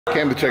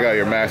Came to check out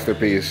your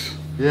masterpiece.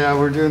 Yeah,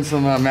 we're doing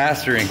some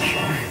mastering.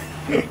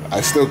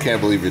 I still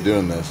can't believe you're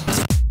doing this.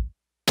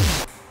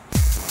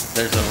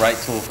 There's a right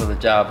tool for the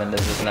job and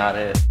this is not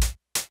it.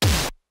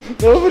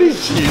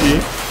 Nobody's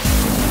cheating.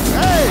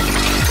 Hey!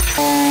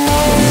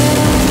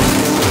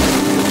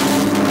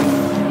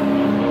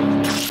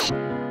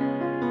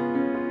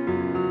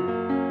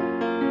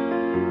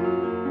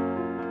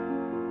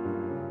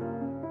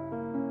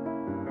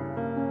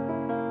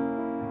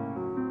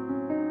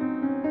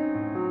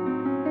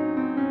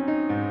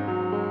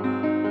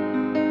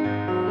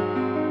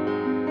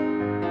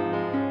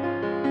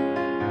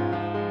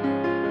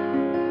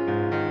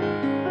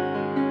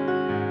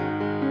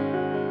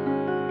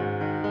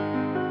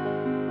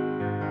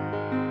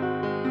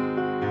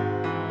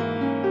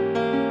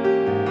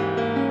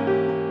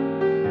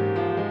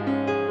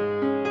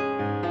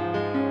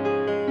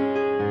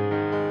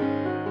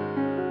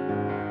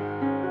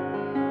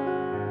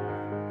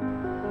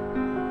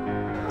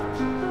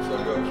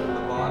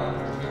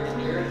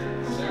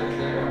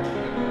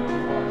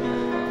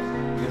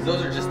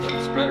 Those are just the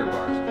spreader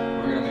bars.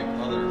 We're gonna make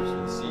others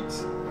for the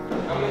seats.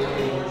 How many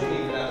more do you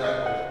need for that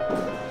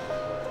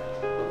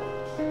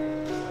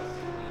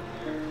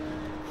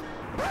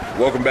right?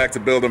 Welcome back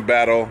to Build and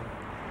Battle.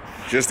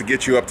 Just to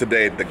get you up to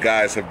date, the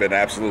guys have been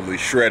absolutely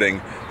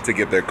shredding to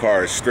get their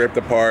cars stripped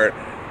apart,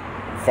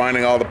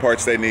 finding all the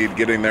parts they need,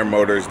 getting their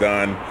motors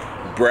done.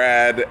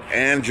 Brad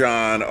and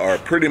John are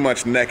pretty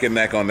much neck and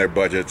neck on their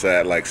budgets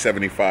at like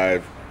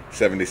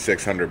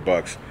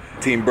 $7,600.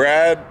 Team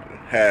Brad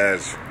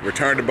has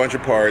returned a bunch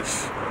of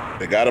parts.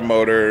 They got a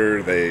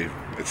motor,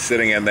 it's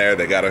sitting in there.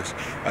 They got a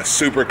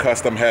super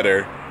custom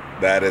header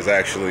that is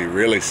actually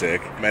really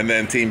sick. And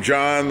then Team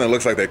John, it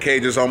looks like their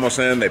cage is almost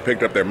in. They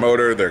picked up their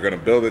motor. They're gonna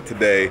build it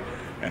today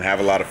and have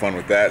a lot of fun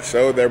with that.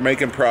 So they're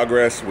making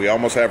progress. We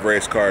almost have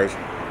race cars.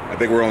 I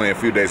think we're only a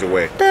few days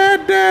away.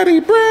 Bad Daddy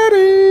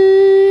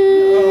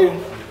Brady!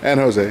 And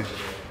Jose.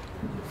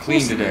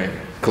 Clean today.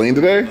 Clean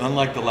today?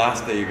 Unlike the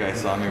last day you guys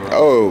saw me where I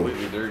was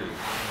completely dirty.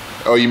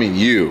 Oh, you mean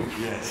you?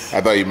 Yes.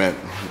 I thought you meant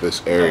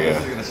this area.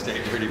 This is gonna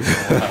stay dirty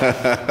for a while.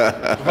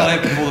 We'll probably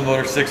have to pull the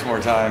motor 6 more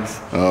times.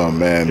 Oh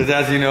man. Because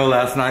as you know,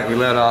 last night we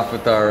let off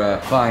with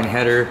our fine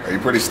header. Are you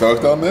pretty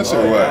stoked on this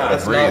or what? Yeah,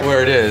 that's not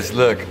where it is.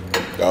 Look.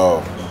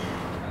 Oh.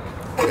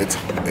 It's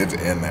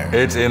in there.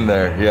 It's in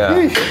there, yeah.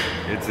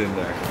 It's in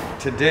there.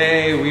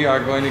 Today we are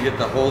going to get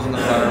the holes in the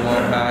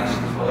firewall patched.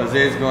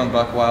 Jose's going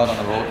buck wild on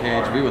the roll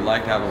cage. We would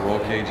like to have a roll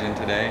cage in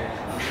today.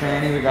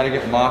 Tranny, we got to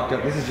get mocked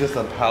up. This is just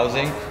a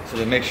housing, so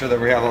to make sure that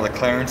we have all the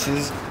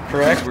clearances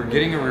correct. We're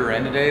getting a rear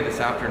end today,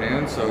 this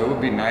afternoon, so it would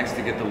be nice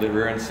to get the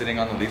rear end sitting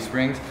on the leaf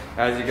springs.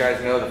 As you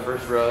guys know, the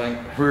first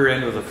rear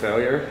end was a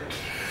failure.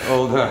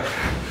 Old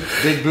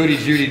Big Booty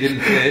Judy didn't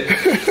fit,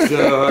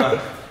 so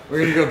we're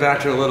gonna go back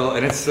to a little,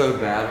 and it's so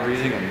bad. We're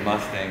using a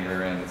Mustang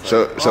rear end. It's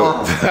like,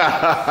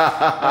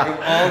 like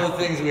all the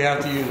things we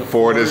have to use.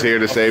 Ford is here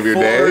to save your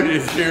day. Ford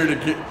is here to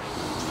get.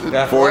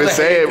 Ford is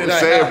say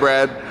it,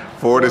 Brad.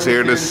 Ford is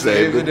here to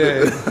save the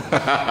day.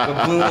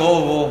 The blue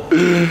oval.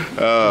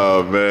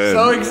 Oh man.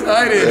 So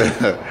excited.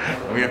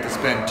 We have to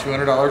spend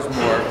 $200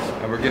 more,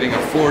 and we're getting a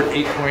Ford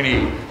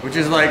 8.8, which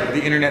is like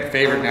the internet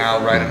favorite now,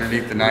 right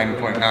underneath the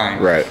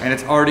 9.9. Right. And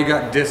it's already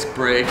got disc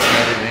brakes and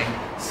everything.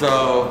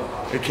 So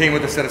it came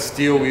with a set of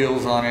steel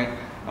wheels on it.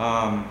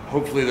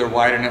 Hopefully they're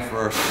wide enough for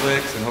our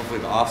slicks, and hopefully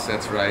the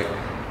offset's right.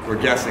 We're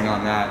guessing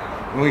on that.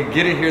 When we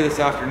get it here this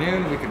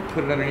afternoon, we can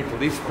put it underneath the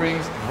leaf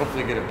springs and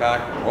hopefully get it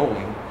back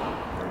rolling.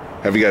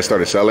 Have you guys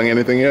started selling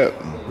anything yet?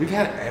 We've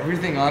had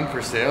everything on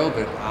for sale,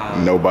 but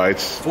no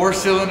bites.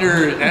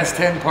 4-cylinder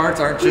S10 parts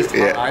aren't just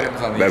hot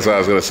items on the That's what I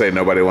was gonna say.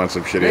 Nobody wants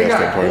some shitty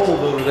S10 parts. They got gold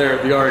over there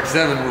at the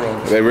RX-7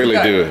 world. They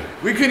really do.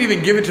 We couldn't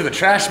even give it to the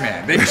trash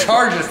man. They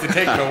charge us to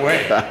take it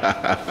away.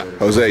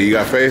 Jose, you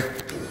got faith?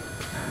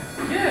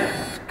 Yeah.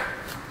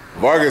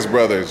 Vargas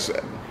brothers.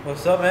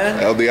 What's up, man?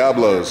 El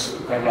Diablos.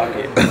 Red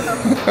Rocket.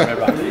 Red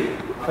Rocket.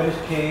 Finish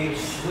cage.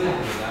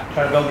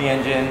 Try to build the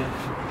engine.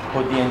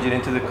 Put the engine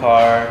into the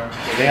car.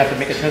 They have to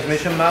make a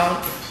transmission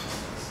mount,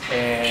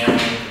 and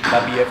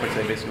that'll be it for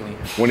today, basically.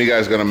 When are you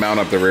guys gonna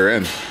mount up the rear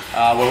end?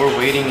 Well, we're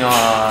waiting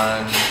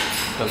on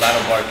the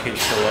ladder bar kit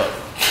to show up.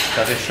 It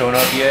hasn't shown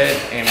up yet,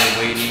 and we're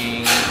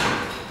waiting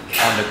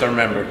on the third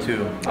member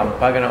too. I'm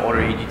probably gonna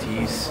order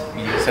EGT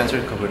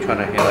sensors because we're trying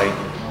to hit like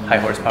high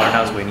horsepower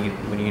now, so we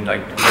need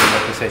like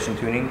more precision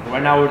tuning.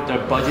 Right now, with the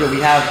budget, we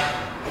have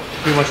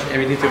pretty much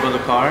everything to build a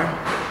car.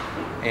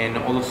 And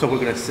all the stuff we're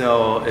gonna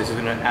sell is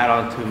gonna add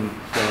on to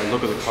the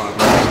look of the car.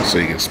 So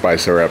you can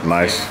spice her up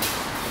nice.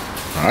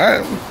 All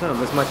right. No,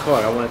 that's my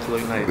car. I want it to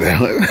look nice.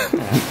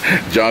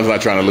 John's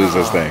not trying to lose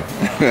this thing.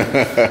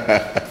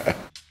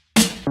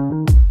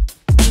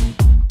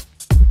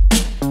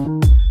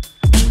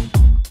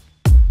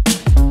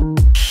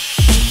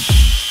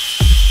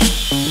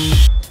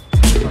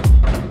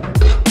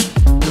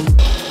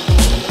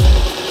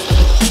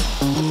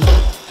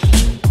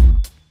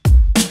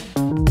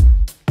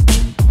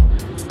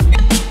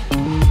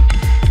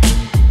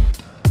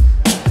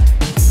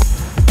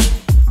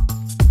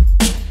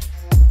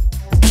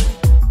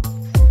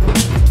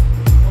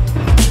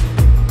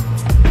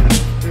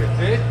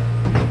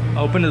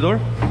 Open the door.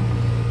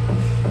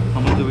 How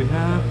much do we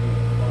have?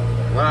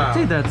 Wow. I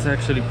think that's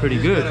actually pretty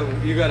good.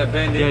 You gotta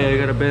bend in. Yeah, you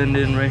gotta bend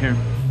in right here.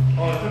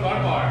 Oh, it's a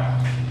bar.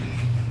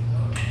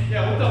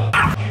 Yeah, what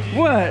the?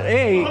 What?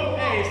 Hey.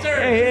 Hey, sir.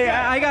 Hey,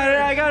 I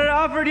got it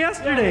offered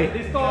yesterday.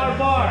 This is our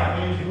bar.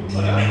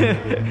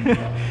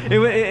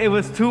 It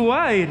was too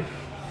wide,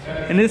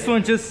 and this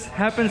one just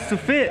happens to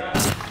fit.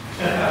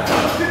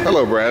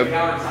 Hello, Brad.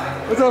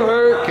 What's up,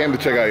 Hurt? Came to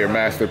check out your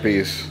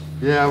masterpiece.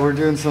 Yeah, we're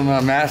doing some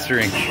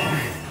mastering.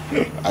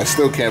 I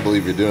still can't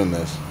believe you're doing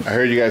this. I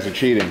heard you guys are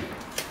cheating.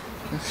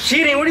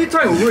 Cheating? What are you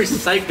talking about? We're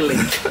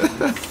recycling.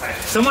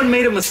 Someone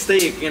made a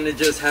mistake and it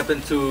just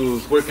happened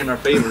to work in our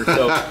favor,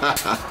 so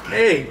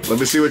hey. Let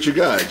me see what you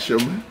got. Show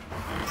me.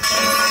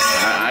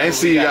 I ain't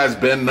see you guys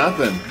bend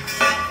nothing.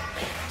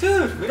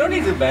 Dude, we don't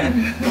need to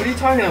bend. What are you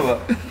talking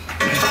about?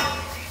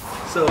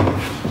 So,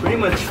 pretty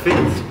much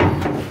fits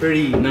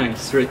pretty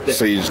nice right there.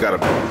 So you just gotta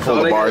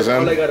pull the bars in?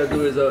 All I gotta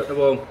do is,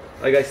 well,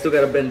 like I still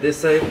gotta bend this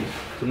side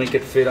to make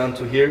it fit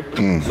onto here.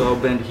 So I'll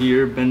bend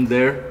here, bend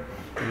there,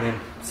 and then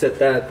set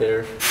that there.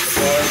 A bar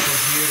from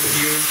here to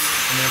here,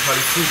 and then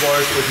probably 2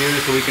 bars for here,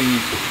 so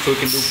we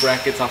can do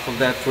brackets off of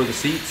that for the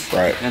seats.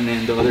 Right. And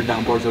then the other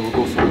down bars that will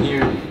go from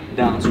here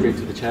down straight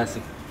to the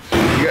chassis.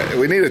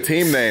 We need a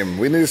team name.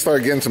 We need to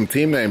start getting some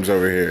team names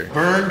over here.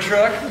 Burn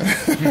truck?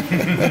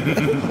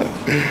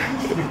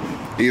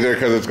 Either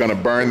because it's gonna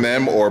burn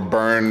them or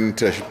burn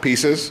to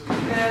pieces.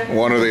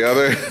 One or the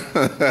other.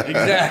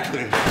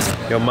 Exactly.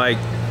 Yo, Mike.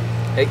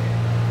 Hey.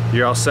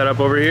 You're all set up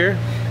over here?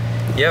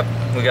 Yep,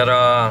 we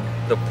got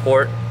the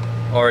port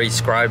already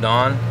scribed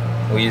on.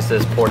 We use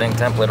this porting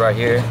template right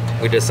here.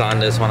 We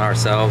designed this one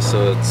ourselves,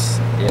 so it's,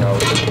 you know,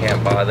 you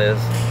can't buy this.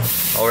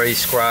 Already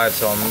scribed,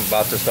 so I'm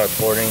about to start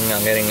porting.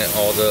 I'm getting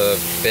all the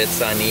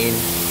bits I need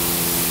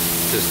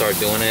to start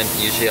doing it.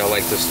 Usually I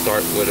like to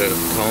start with a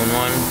cone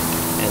one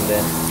and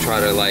then try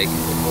to like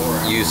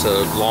use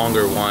a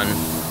longer one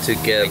to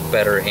get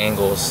better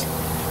angles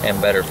and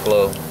better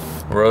flow.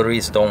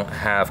 Rotaries don't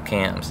have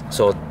cams,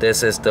 so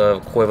this is the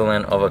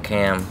equivalent of a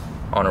cam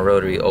on a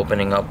rotary,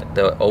 opening up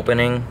the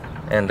opening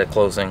and the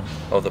closing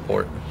of the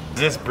port. Is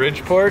this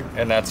bridge port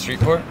and that street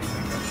port?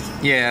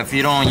 Yeah, if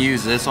you don't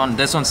use this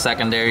one's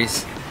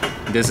secondaries.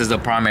 This is the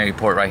primary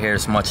port right here.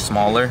 It's much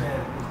smaller.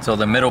 So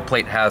the middle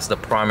plate has the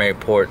primary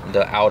port.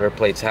 The outer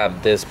plates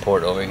have this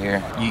port over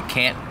here. You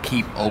can't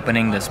keep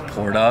opening this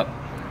port up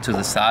to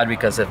the side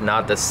because if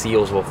not, the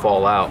seals will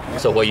fall out.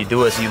 So what you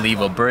do is you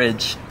leave a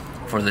bridge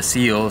for the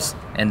seals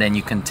and then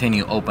you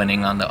continue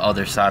opening on the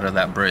other side of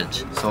that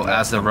bridge. So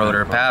as the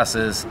rotor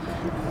passes,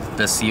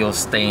 the seals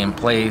stay in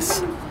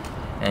place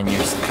and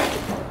you're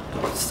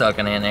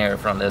sucking in air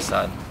from this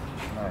side.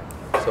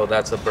 So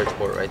that's the bridge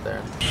port right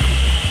there.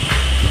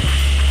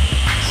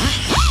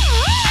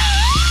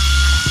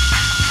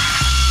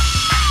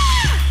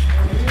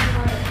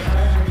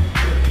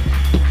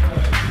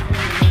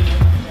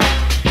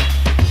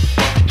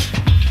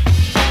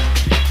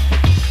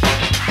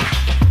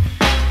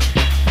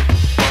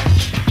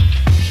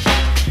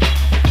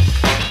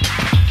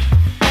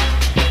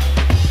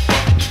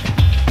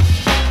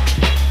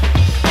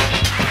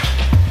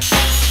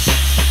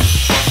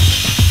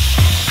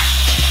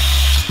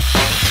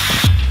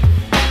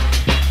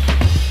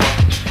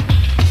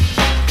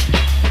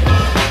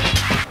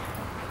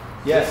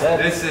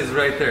 This is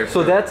right there.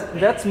 So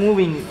that's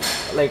moving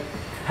like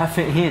half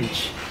an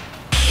inch.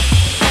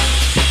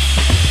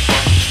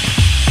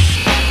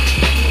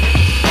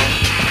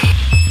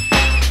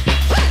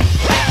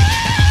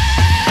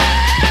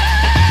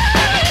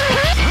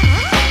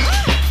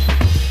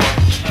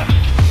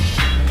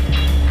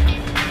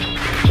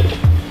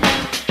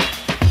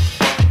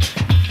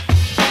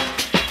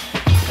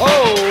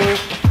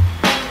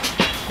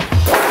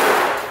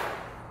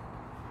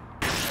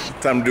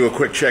 Time to do a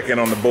quick check-in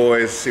on the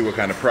boys, see what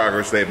kind of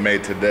progress they've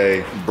made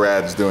today.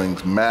 Brad's doing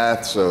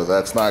math, so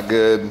that's not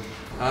good.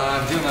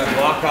 I'm doing my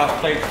block-off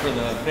plates for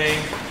the thing.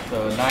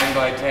 So a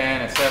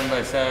 9x10, a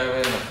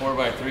 7x7, a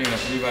 4x3, and a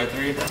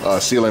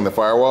 3x3. Sealing the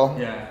firewall?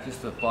 Yeah,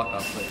 just a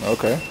block-off plate.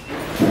 Okay.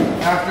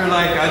 After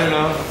like, I don't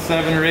know,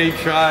 7 or 8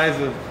 tries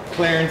of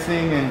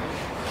clearancing and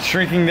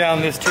shrinking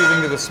down this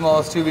tubing to the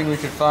smallest tubing we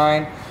could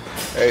find.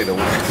 Hey,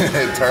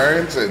 it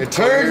turns. It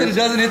turns and it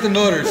doesn't hit the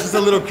motor. It's just a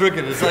little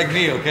crooked. It's like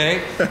me,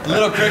 okay? A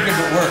little crooked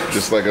but works.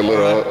 Just like a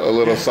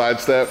little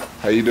sidestep.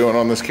 How you doing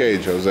on this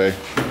cage, Jose?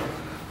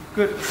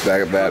 Good.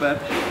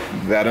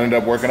 That ended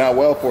up working out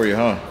well for you,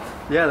 huh?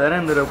 Yeah, that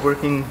ended up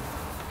working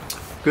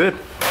good.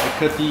 I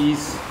cut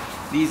these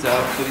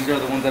out, so these are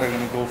the ones that are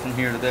gonna go from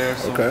here to there.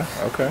 So Okay.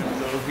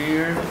 Go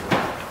here.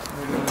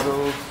 We're gonna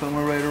go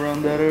somewhere right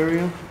around that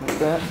area, like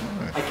that.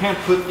 I can't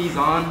put these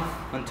on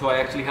until I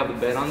actually have the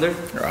bed on there.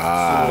 So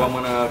I'm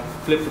gonna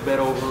flip the bed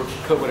over,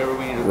 cut whatever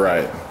we need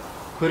to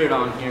put it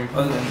on here.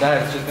 Other than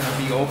that, it's just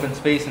gonna be open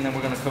space, and then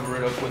we're gonna cover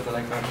it up with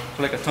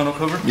like a tonneau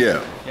cover.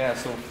 Yeah. Yeah.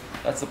 So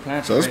that's the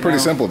plan. So it's pretty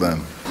simple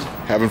then.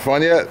 Having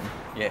fun yet?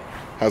 Yeah.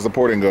 How's the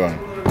porting going?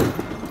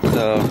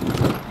 So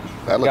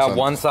That looks got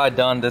one side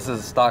done. This is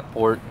a stock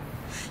port.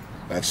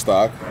 That's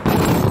stock.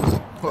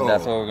 And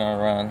that's what we're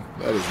gonna run.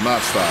 That is not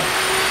stock.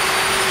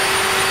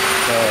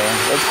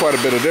 That's quite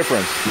a bit of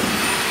difference.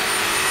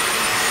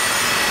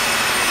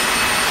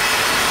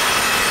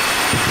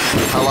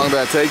 How long did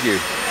that take you?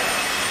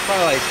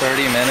 Probably like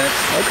 30 minutes.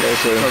 Okay,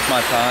 so took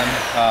my time.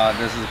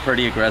 This is a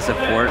pretty aggressive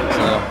port,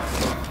 so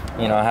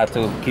you know I have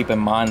to keep in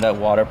mind that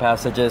water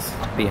passage is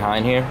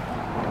behind here.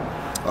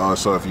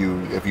 So if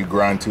you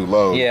grind too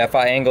low, yeah, if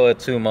I angle it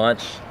too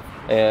much,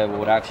 it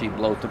would actually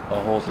blow through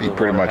a hole through you the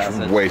pretty water much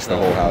passage. waste the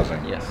whole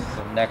housing. Yes.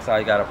 So next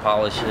I gotta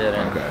polish it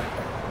and,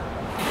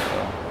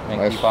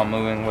 and keep on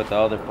moving with the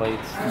other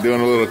plates.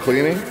 Doing a little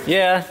cleaning.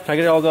 Yeah, I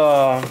get all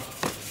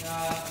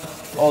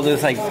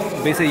this like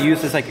basically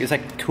use this it's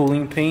like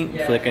tooling paint,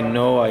 so I can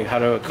know like how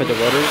to cut the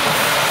rotors.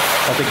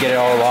 I have to get it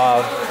all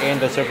off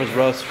and the surface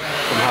rust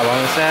from how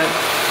long it's at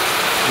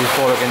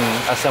before I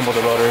can assemble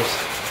the rotors.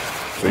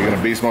 So you're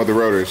gonna beast mode the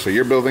rotors. So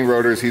you're building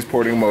rotors, he's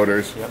porting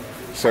motors. Yep.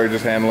 Serge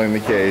is handling the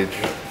cage.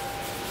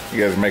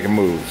 You guys are making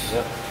moves.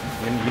 Yep.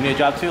 You need a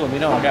job too? Let me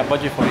know. I got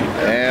budget for you.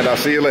 And I'll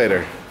see you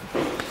later.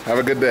 Have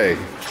a good day.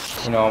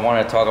 You know, I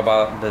want to talk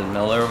about the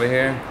miller over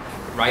here.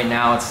 Right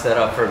now it's set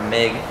up for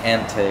MIG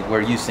and TIG.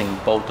 We're using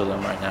both of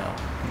them right now.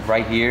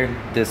 Right here,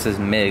 this is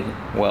MIG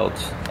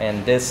welds.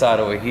 And this side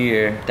over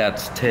here,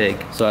 that's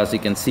TIG. So as you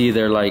can see,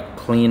 they're like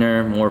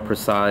cleaner, more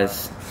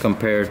precise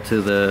compared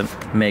to the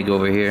MIG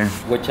over here.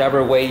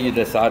 Whichever way you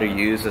decide to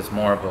use is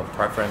more of a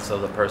preference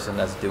of the person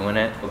that's doing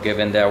it.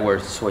 Given that we're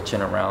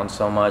switching around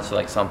so much,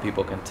 like some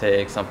people can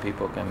TIG, some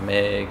people can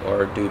MIG,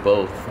 or do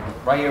both.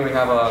 Right here we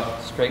have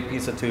a straight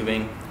piece of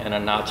tubing and a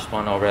notched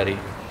one already.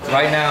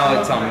 Right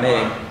now it's on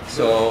MIG,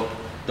 so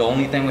the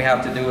only thing we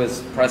have to do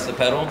is press the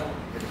pedal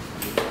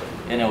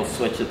and it'll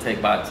switch to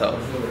TIG by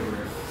itself.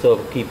 So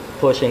keep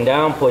pushing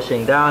down,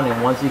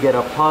 and once you get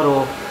a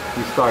puddle,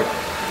 you start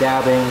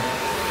dabbing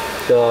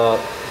the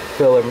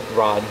filler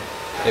rod.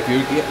 If you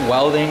get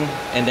welding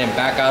and then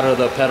back out of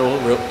the pedal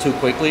too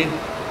quickly,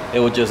 it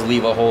will just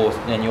leave a hole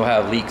and you'll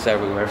have leaks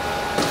everywhere.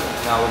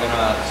 Now we're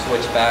gonna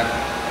switch back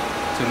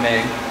to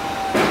MIG.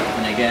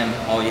 And again,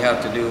 all you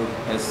have to do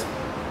is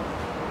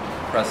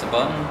press a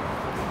button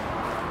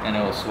and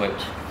it will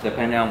switch.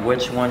 Depending on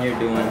which one you're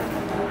doing,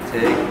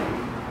 TIG,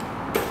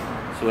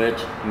 switch,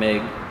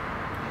 MIG,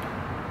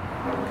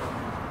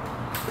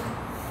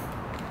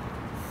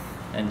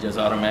 and just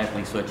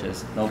automatically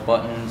switches. No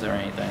buttons or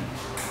anything.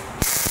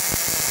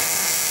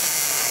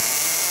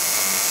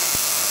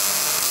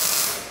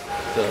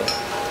 So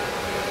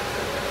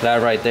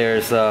that right there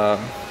is a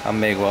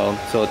MIG weld.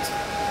 So it's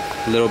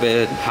a little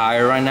bit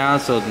higher right now,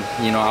 so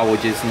you know I would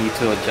just need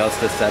to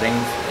adjust the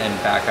settings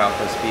and back out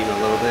the speed a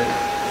little bit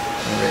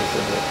and raise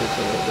the voltage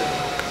a little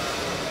bit.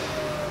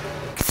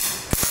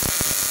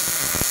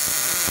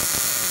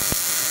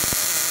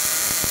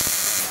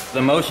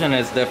 The motion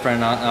is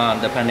different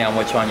depending on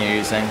which one you're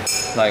using.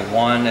 Like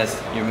one is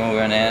you're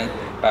moving in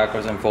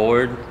backwards and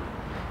forward,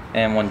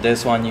 and when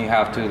this one you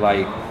have to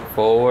like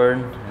forward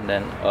and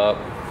then up,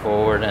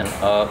 forward and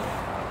up.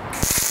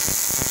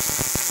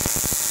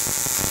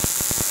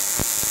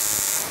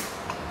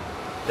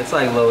 It's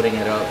like loading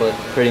it up, but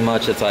pretty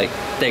much it's like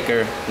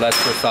thicker, less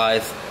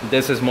precise.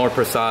 This is more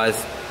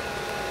precise.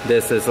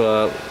 This is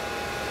a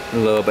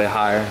little bit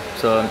higher.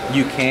 So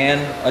you can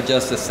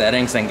adjust the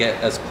settings and get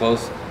as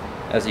close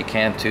as you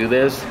can to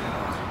this,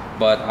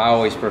 but I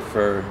always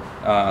prefer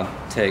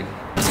TIG.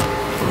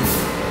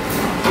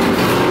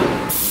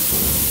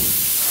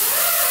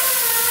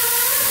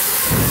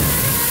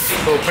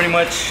 So pretty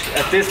much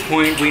at this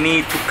point we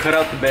need to cut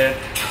out the bed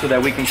so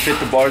that we can fit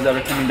the bars that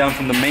are coming down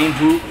from the main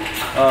hoop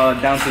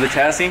down to the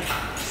chassis.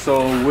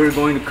 So we're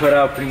going to cut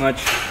out pretty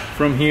much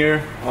from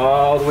here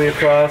all the way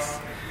across,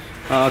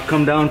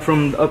 come down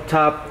from up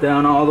top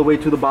down all the way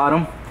to the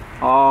bottom,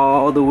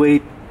 all the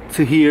way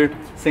to here.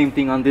 Same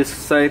thing on this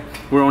side.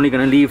 We're only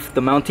gonna leave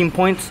the mounting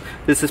points.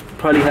 This is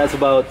probably has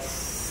about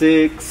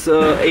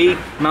 8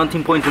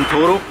 mounting points in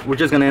total. We're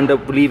just gonna end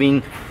up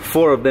leaving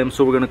 4 of them,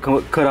 so we're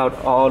gonna cut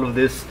out all of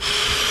this.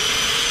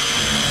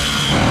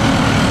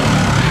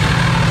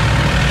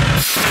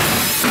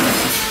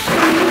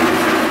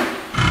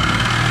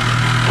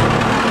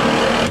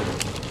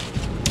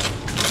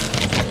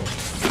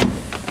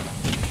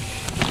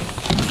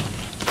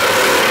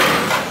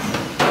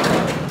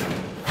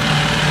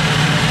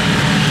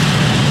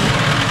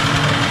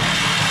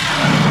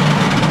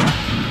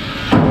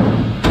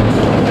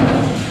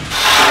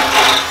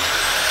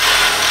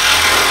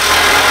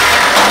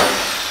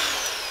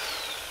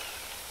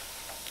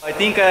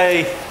 I think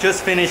I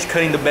just finished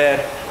cutting the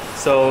bed,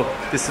 so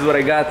this is what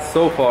I got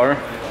so far.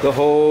 The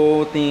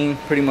whole thing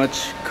pretty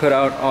much cut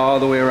out all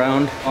the way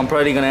around. I'm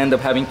probably gonna end up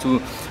having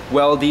to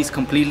weld these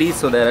completely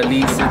so that at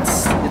least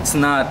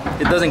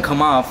it doesn't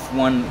come off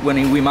when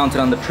we mount it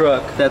on the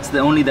truck. That's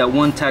only that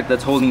one tack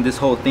that's holding this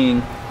whole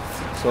thing.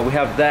 So we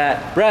have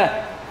that.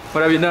 Brad,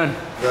 what have you done?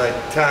 I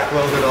tack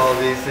welded all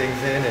these things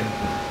in, and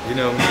you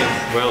know me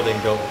and welding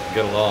don't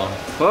get along.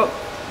 Well,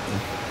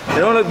 they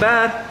don't look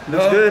bad.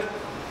 Looks good.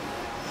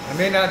 I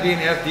may not be an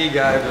FD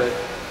guy, but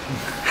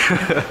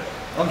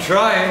I'm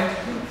trying.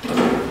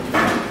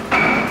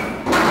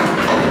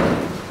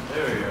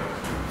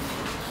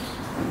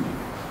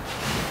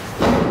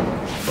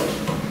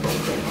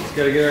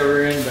 gotta get our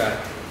rear end back.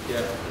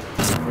 Yeah.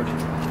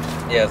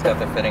 Yeah, it's got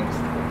the fittings.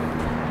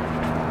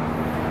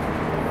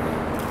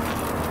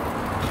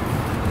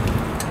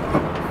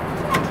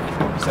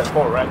 You said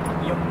 4, right?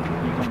 Yep.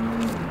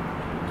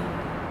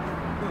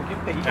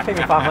 You can pay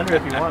me 500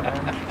 if you want,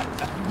 man.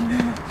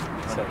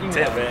 So,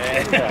 tip,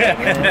 man.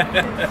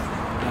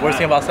 Worst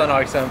thing about selling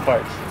RX-7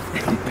 parts.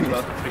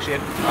 Appreciate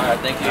it. All right,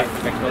 thank you.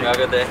 Have a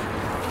good day.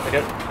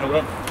 Okay. No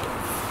problem.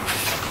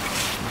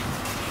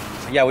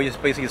 Yeah, we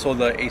just basically sold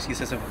the AC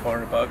system for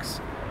 $400,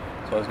 so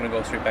I was gonna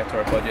go straight back to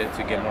our budget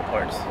to get more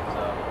parts. So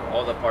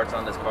all the parts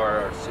on this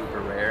car are super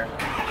rare.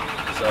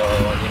 So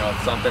you know, if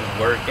something's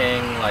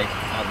working like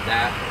on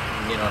that,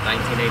 you know,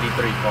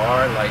 1983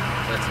 car, like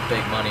that's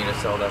big money to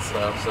sell that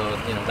stuff. So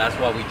you know, that's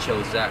why we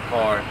chose that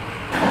car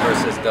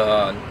versus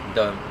the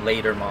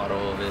later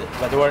model of it.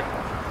 Let it work.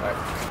 All right.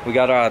 We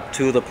got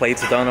 2 of the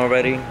plates done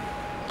already.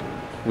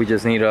 We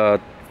just need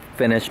to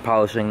finish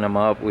polishing them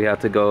up. We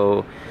have to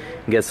go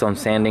get some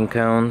sanding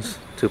cones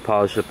to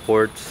polish the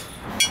ports.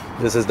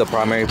 This is the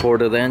primary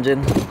port of the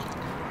engine.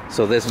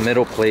 So this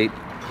middle plate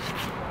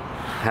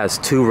has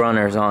 2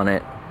 runners on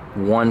it,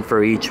 1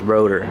 for each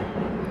rotor.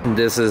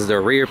 This is the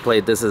rear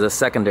plate. This is a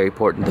secondary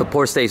port. The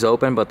port stays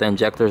open, but the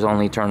injectors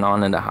only turn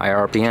on in the high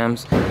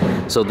RPMs.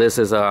 So this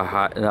is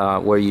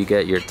where you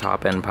get your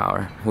top end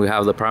power. We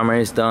have the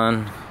primaries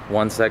done,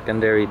 1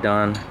 secondary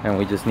done, and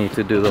we just need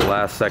to do the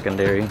last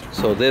secondary.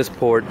 So this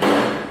port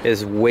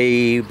is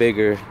way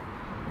bigger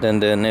than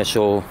the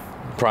initial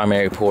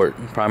primary port.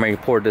 Primary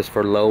port is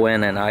for low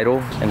end and idle,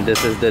 and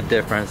this is the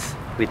difference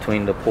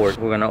between the port.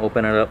 We're gonna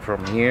open it up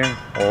from here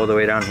all the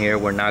way down here.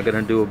 We're not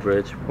gonna do a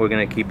bridge. We're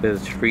gonna keep it a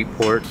street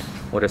port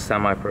with a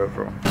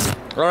semi-peripheral.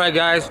 All right,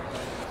 guys.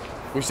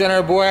 We sent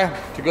our boy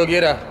to go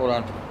get hold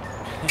on.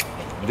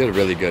 You did it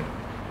really good.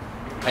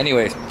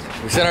 Anyways,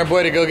 we sent our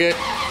boy to go get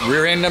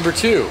rear end number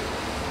 2.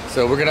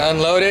 So we're gonna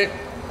unload it,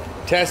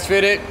 test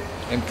fit it,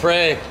 and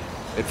pray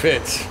it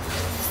fits.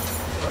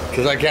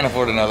 Because I can't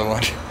afford another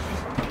one.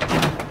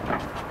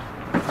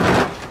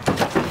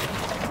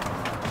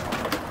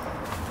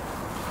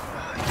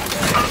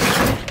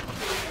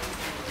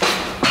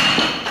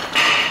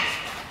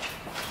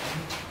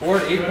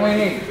 Ford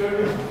 8.8.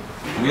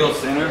 Wheel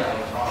center.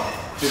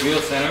 2 wheel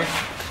center.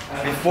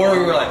 Before we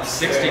were like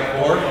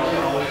 64.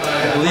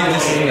 I believe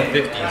this is in the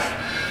 50s.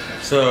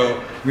 So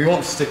we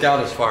won't stick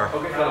out as far.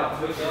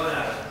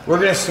 We're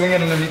gonna swing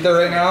it underneath there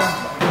right now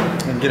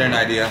and get an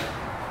idea.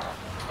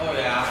 Oh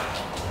yeah.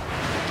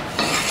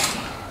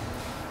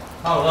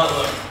 Oh, look.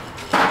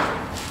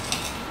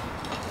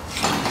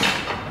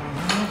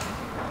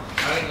 I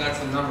think that's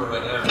the number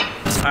right there.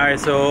 Alright,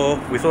 so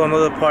we sold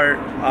another part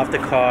off the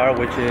car,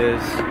 which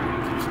is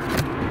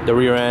the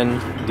rear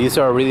end. These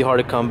are really hard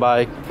to come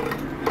by.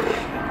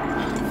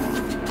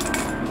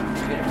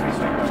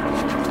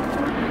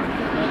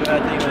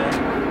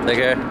 Take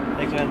care.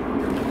 Thanks, man.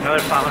 Another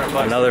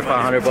 $500. Another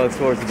 $500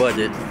 towards the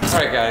budget. All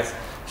right, guys.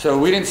 So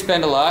we didn't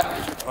spend a lot.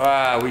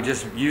 We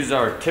just used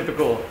our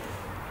typical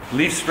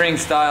leaf spring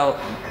style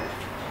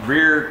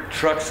rear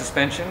truck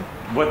suspension.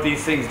 What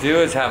these things do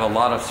is have a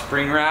lot of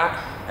spring wrap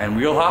and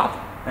wheel hop.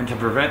 And to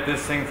prevent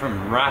this thing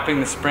from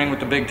wrapping the spring with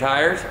the big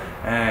tires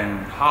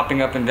and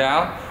hopping up and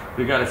down,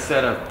 we got a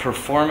set of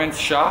performance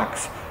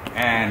shocks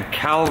and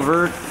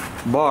Calvert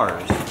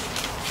bars.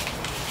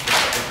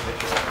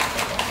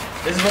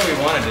 This is what we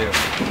want to do.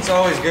 It's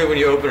always good when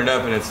you open it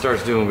up and it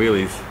starts doing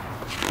wheelies.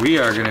 We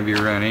are going to be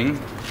running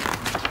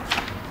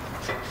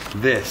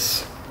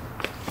this.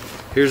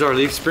 Here's our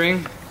leaf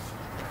spring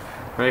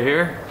right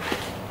here.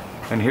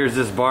 And here's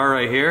this bar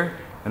right here.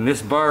 And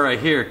this bar right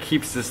here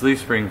keeps this leaf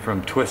spring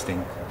from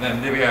twisting.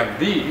 Then we have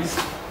these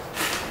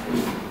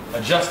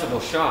adjustable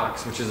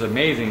shocks, which is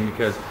amazing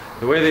because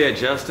the way they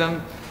adjust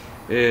them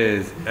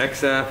is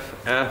XF,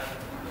 F,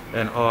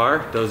 and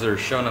R. Those are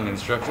shown on the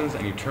instructions,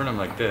 and you turn them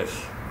like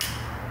this.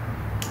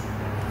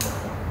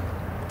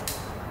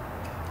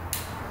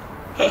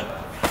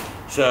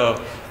 So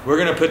we're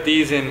gonna put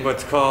these in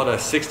what's called a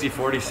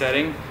 60-40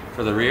 setting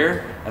for the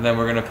rear, and then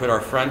we're gonna put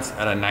our fronts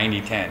at a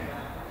 90-10.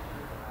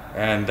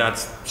 And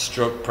that's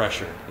stroke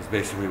pressure is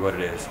basically what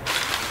it is.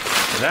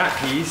 So that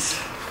piece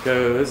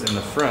goes in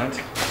the front.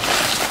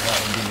 That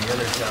would be the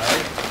other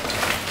side.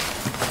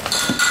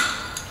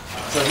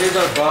 So here's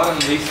our bottom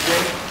leaf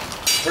spring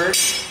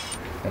first.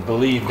 I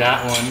believe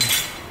that one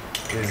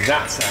is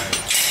that side,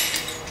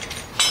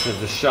 because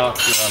the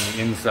shocks are on the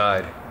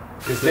inside.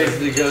 This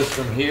basically goes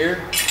from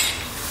here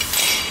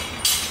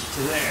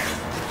to there.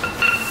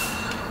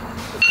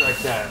 Just like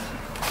that.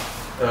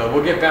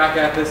 We'll get back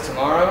at this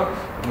tomorrow,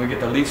 and we get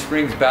the leaf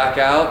springs back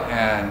out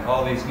and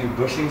all these new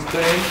bushings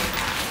put in.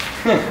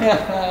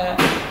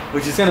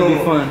 Which is gonna cool be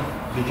fun.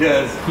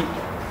 because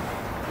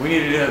we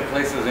need to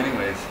replace those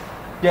anyways.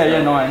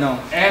 Yeah, no, I know.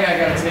 And I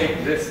gotta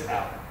take this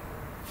out.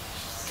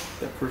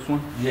 That first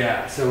one?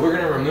 Yeah, so we're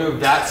gonna remove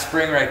that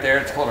spring right there.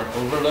 It's called an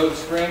overload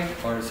spring,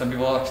 or some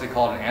people actually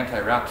call it an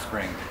anti-wrap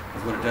spring.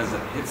 Because what it does is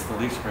it hits the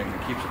leaf spring and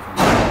keeps it from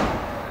moving.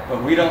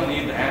 But we don't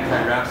need the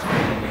anti-wrap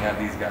spring when we have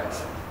these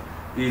guys.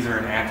 These are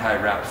an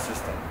anti-wrap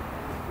system.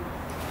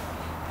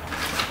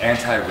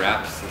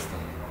 Anti-wrap system.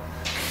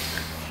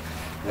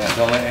 Yeah,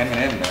 don't let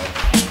Eminem know.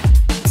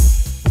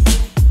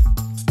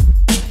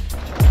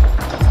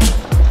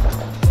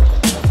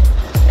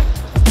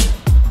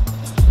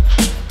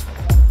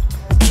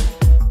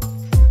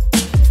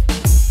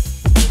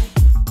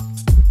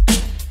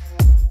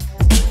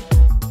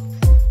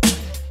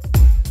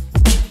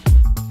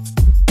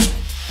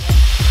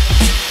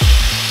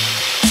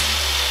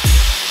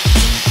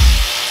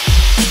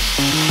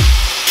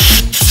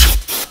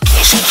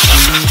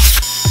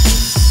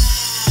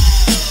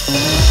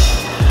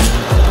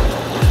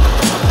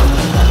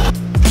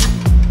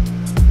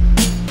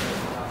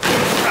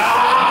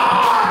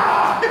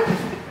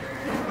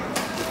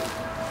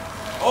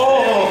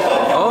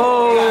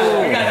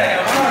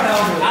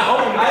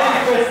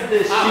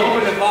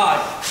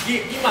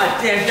 Get my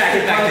damn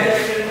jacket back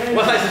there.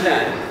 What size is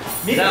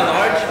that? Is that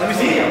large? Let me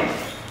see.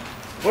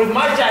 Where's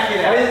my jacket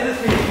at? Why is this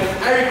for you? Because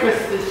I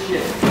requested this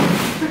shit.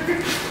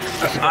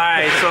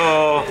 Alright,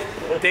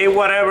 so day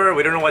whatever,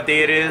 we don't know what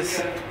day it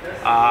is.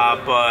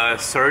 But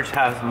Serge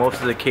has most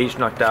of the cage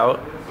knocked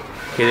out.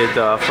 He did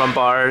the front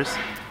bars.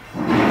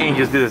 And he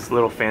just did this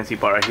little fancy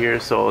bar right here.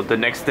 So the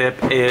next step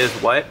is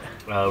what?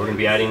 We're going to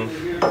be adding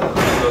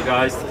little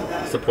guys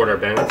to support our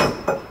bends.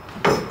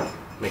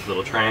 Make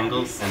little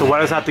triangles. So why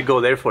does it have to go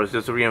there for? Is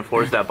just to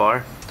reinforce that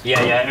bar?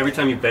 Yeah, every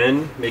time you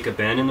bend, make a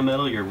bend in the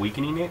middle, you're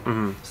weakening it.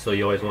 So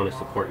you always want to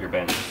support your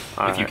bend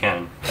if you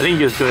can. I think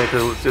you just do it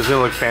because it's going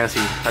to look fancy.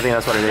 I think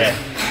that's what it is.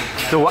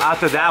 Yeah. So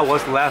after that,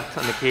 what's left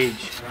on the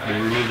cage? We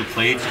remove the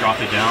plates,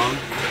 drop it down,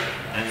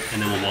 and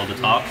then we'll weld the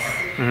tops,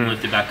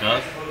 lift it back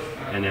up,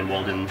 and then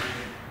weld in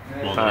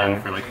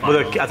for like 5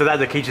 But after that,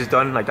 the cage is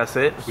done, like that's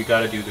it? We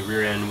got to do the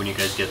rear end when you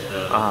guys get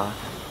the...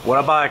 What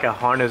about like a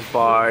harness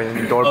bar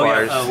and door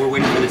bars? Yeah, we're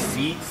waiting for the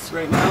seats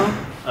right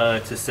now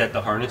to set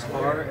the harness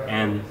bar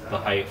and the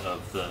height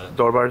of the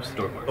door bars.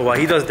 While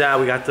he does that,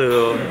 we got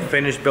to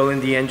finish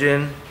building the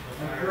engine.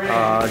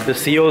 The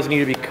seals need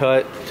to be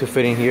cut to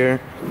fit in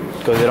here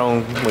because they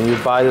don't. When you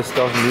buy this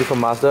stuff new from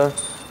Mazda,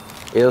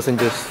 it doesn't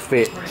just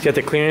fit. You have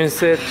to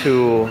clearance it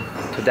to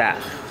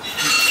that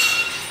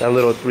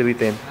little really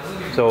thin.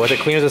 So with the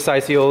clearance the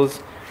side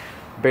seals,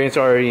 bearings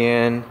are already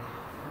in,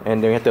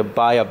 and then we have to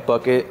buy a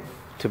bucket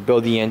to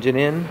build the engine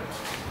in.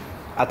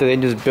 After the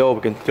engine's built,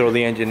 we can throw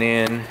the engine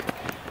in.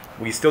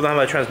 We still don't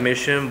have a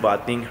transmission,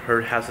 but I think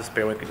Hurt has a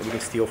spare one we can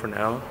steal for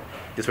now.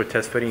 Just for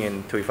test fitting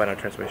until we find our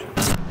transmission.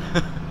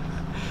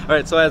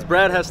 Alright, so as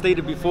Brad has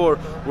stated before,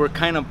 we're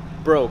kind of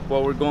broke.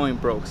 Well, we're going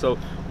broke. So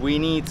we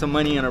need some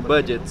money in our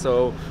budget.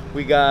 So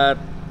we got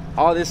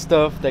all this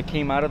stuff that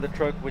came out of the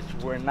truck, which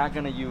we're not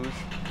gonna use.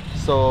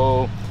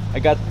 So I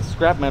got the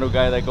scrap metal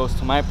guy that goes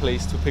to my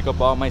place to pick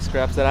up all my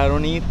scraps that I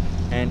don't need.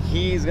 And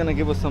he's gonna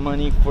give us some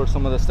money for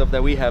some of the stuff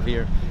that we have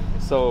here.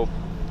 So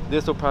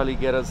this will probably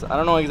get us, I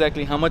don't know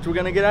exactly how much we're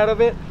gonna get out of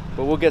it,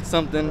 but we'll get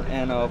something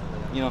and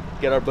you know,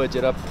 get our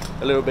budget up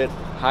a little bit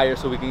higher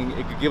so it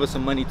could give us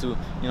some money to,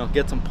 you know,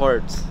 get some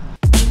parts.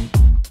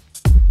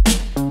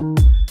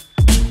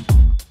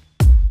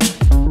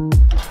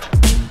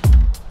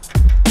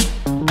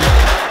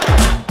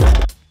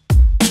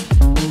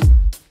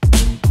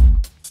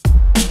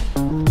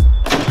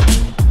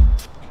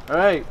 All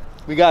right.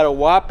 We got a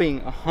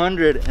whopping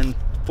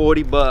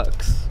 140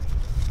 bucks.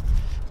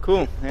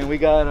 Cool, and we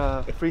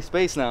got free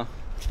space now.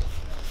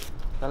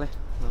 We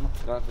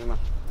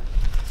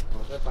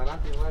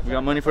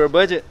got money for a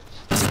budget.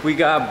 We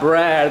got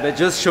Brad that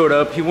just showed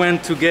up. He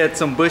went to get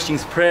some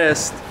bushings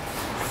pressed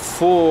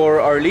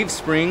for our leaf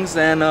springs,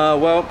 and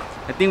well,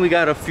 I think we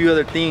got a few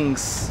other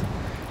things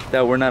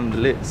that were not on the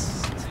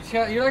list.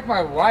 You're like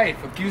my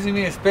wife, accusing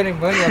me of spending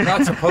money I'm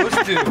not supposed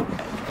to.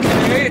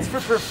 Hey, it's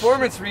for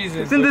performance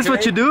reasons. Isn't this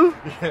what you do?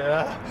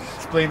 Yeah,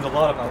 explains a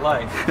lot of my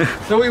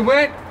life. So we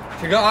went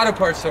to the auto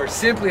parts store,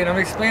 simply, and I'm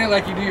explaining it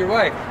like you do your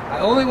wife. I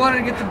only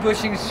wanted to get the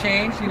bushings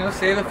changed, you know,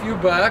 save a few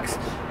bucks,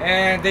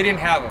 and they didn't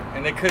have them,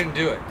 and they couldn't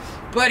do it.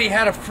 But he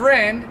had a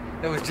friend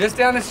that was just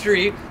down the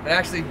street that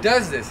actually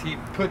does this. He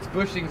puts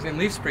bushings in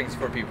leaf springs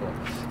for people.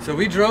 So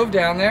we drove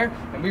down there,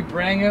 and we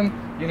bring him,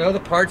 you know, the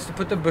parts to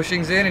put the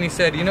bushings in, and he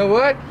said, you know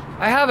what?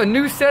 I have a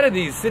new set of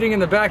these sitting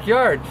in the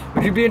backyard.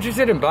 Would you be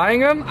interested in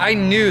buying them? I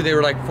knew they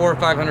were like $400 or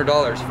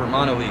 $500 for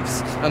mono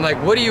leafs. I'm like,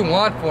 what do you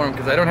want for them?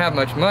 Because I don't have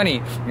much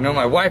money. You know,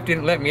 my wife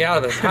didn't let me out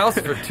of the house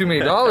for too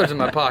many dollars in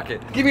my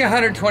pocket. Give me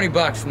 120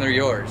 bucks and they're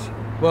yours.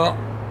 Well,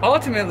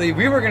 ultimately,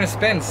 we were gonna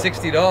spend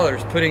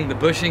 $60 putting the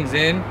bushings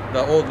in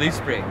the old leaf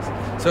springs.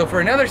 So for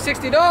another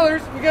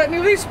 $60, we got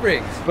new leaf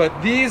springs. But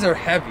these are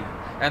heavy,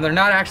 and they're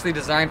not actually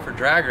designed for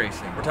drag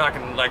racing. We're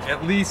talking like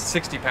at least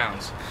 60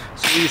 pounds.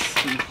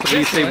 So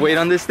you say weight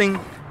on this thing?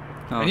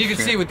 Oh, and you can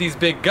see with these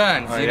big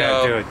guns, you yeah,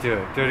 know. do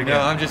it again.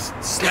 No, I'm just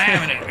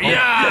slamming it.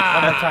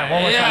 Yeah! One more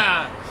time,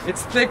 Yeah!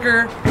 It's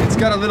thicker, it's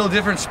got a little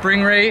different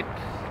spring rate.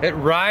 It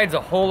rides a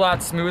whole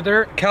lot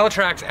smoother.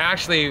 Calitrax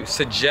actually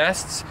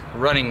suggests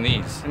running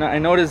these. And I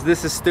noticed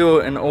this is still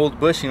an old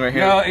bushing right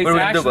here. No, it's what are we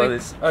gonna do actually about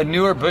this? a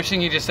newer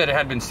bushing. He just said it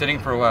had been sitting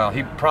for a while.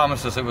 He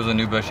promised us it was a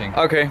new bushing.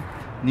 Okay,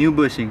 new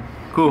bushing.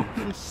 Cool.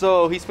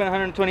 So he spent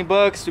 120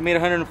 bucks. We made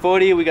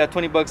 140. We got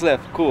 20 bucks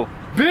left. Cool.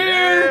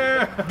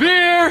 Beer!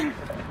 Beer!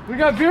 We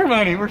got beer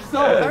money. We're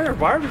sold. We're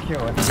barbecuing.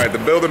 All right, the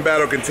building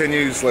battle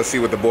continues. Let's see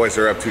what the boys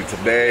are up to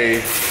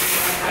today.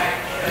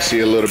 I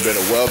see a little bit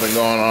of welding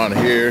going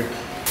on here.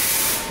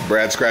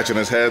 Brad scratching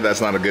his head.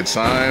 That's not a good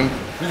sign.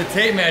 With a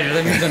tape measure,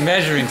 that means I'm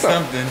measuring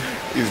something.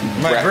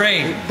 My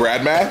brain.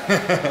 Brad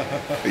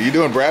math? Are you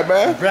doing Brad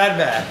math? Brad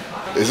math.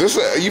 Is this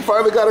you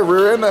finally got a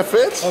rear end that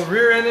fits? A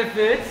rear end that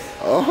fits.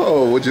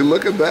 Oh, would you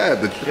look at that?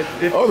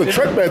 The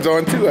truck bed's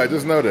on too, I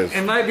just noticed.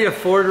 It might be a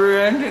Ford rear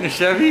end and a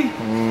Chevy.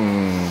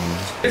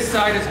 This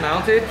side is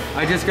mounted.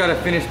 I just gotta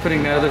finish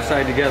putting the other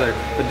side together.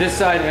 But this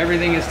side,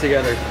 everything is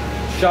together.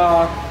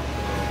 Shock,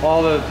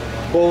 all the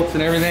bolts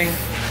and everything.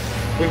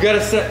 We've got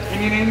a set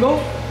pinion angle,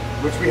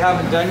 which we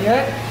haven't done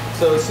yet.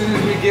 So as soon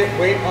as we get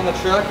weight on the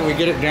truck and we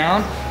get it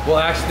down, we'll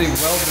actually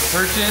weld the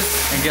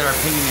purchase and get our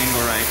pinion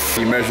angle right.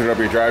 You measured up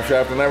your drive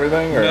shaft and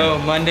everything? Or? No,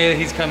 Monday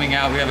he's coming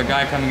out. We have a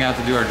guy coming out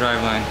to do our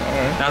drive line.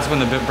 Right. That's when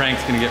the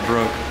brank's gonna get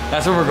broke.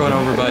 That's when we're going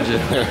over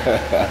budget.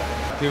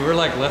 Dude, we're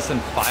like less than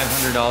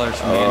 $500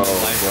 from the end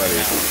of life right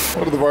now.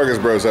 What are the Vargas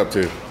bros up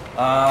to?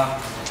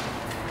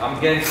 I'm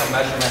getting some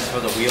measurements for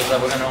the wheels that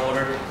we're gonna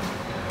order.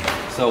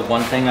 So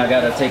one thing I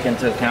gotta take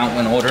into account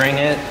when ordering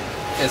it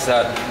is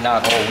that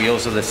not all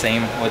wheels are the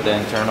same with the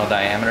internal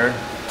diameter.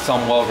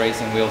 Some weld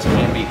racing wheels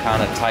can be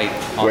kind of tight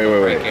on the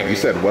brake area. You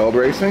said weld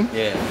racing?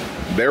 Yeah.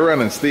 They're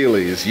running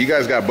Steelies. You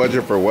guys got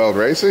budget for weld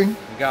racing? We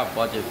got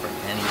budget for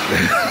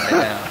anything.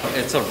 Yeah.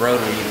 It's a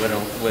Rotary.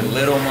 With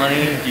little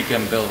money, you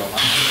can build a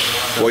lot.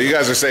 Well, you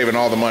guys are saving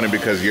all the money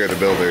because you're the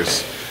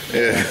builders.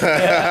 Yeah,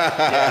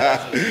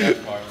 that's the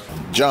best part.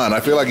 John, I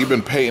feel like you've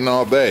been painting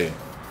all day.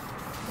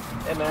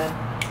 Hey man,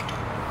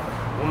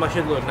 I want my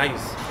shit to look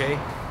nice, okay?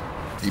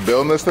 You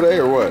building this today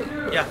or what?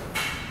 Yeah.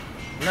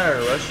 I'm not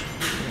in a rush.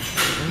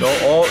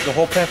 The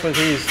whole plan for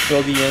here is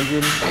fill the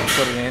engine and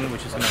put it in,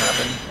 which is gonna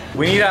happen.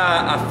 We need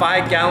a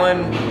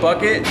 5-gallon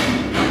bucket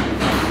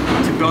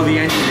to build the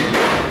engine in.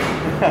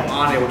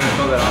 On it, we're gonna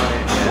build it on it.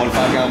 1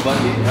 5-gallon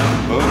bucket.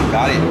 Yeah. Boom,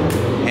 got it.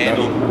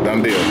 Handled.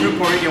 Done deal. True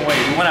Puerto Rican way.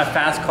 We want a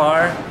fast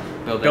car,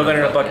 build it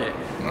in a bucket.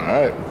 All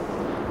right.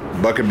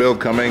 Bucket build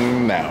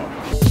coming now.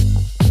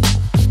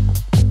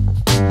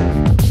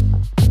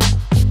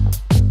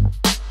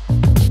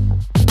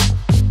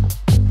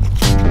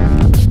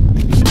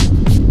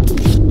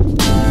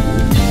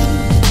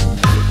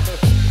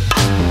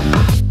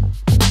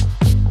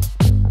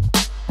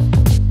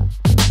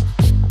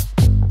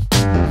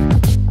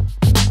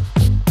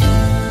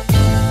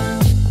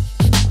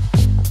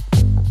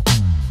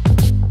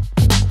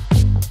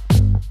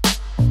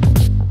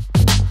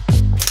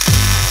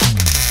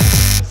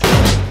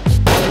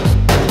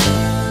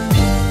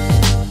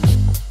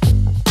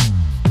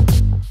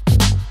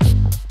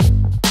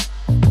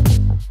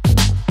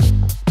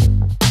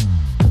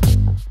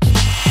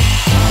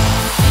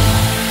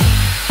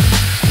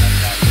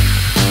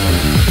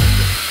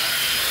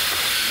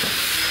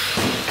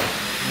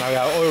 Now we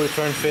got oil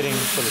return fitting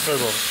for the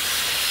turbo.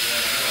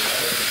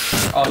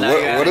 Oh,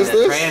 now What is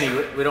this?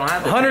 Tranny. We don't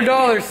have the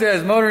 $100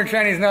 says motor and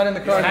tranny's not in the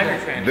car.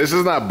 This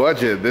is not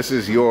budget. This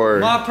is your.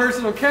 My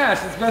personal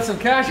cash. It's got some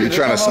cash. You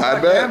trying to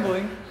side bet?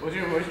 Where's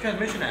your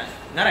transmission at?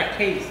 Not a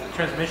case, a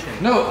transmission.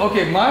 No,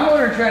 okay, my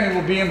motor and tranny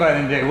will be in by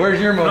the day.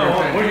 Where's your motor and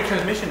tranny? Where's your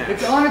transmission at?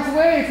 It's on its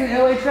way. It's in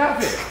LA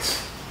traffic.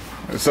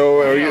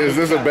 So is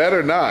this a bet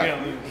or not?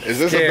 Is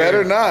this a bet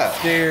or not?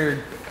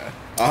 Scared.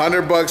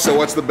 $100. So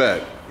what's the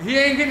bet? He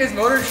ain't getting his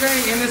motor and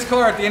tranny in this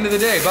car at the end of the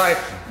day.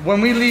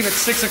 When we leave at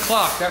 6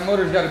 o'clock, that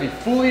motor's got to be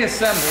fully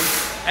assembled,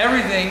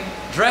 everything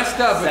dressed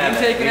up with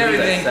intake and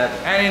everything,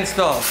 and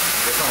installed.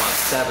 This one at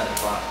 7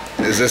 o'clock.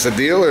 Is this a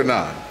deal or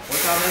not?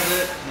 What time is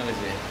it? Let me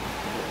see.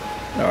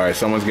 All right,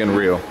 someone's getting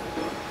real.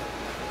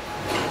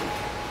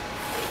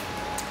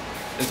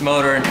 This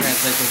motor and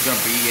transmission is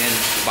gonna be in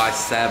by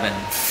 7.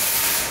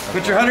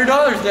 Put your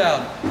 $100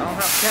 down. I don't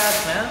have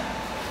cash, man.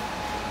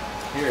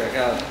 Here, I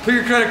got. Put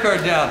your credit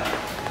card down.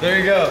 There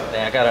you go.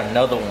 Then I got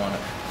another one,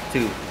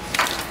 too.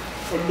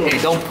 Hey,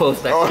 don't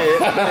post that shit.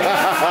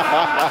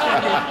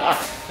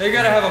 They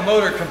gotta have a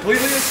motor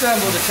completely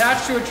assembled,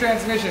 attached to a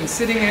transmission,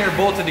 sitting in here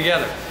bolted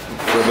together.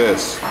 For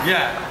this.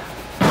 Yeah.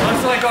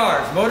 Much like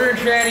ours. Motor and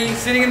tranny,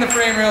 sitting in the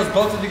frame rails,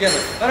 bolted together.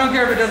 I don't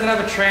care if it doesn't have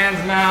a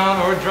trans mount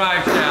or a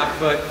drive shaft,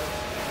 but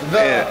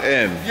clutch,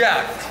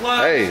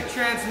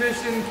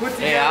 transmission, put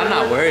together. Yeah, I'm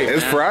not worried.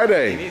 It's man.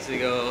 Friday. He needs to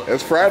go.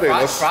 It's Friday.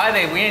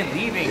 Friday, we ain't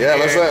leaving. Yeah,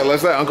 here.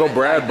 let's let Uncle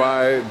Brad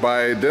buy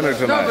dinner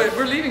tonight. No, but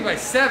we're leaving by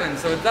 7,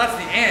 so that's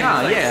the end.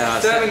 Nah, Like yeah,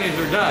 7 is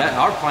we're done.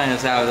 Our plan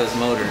is to have this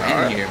motor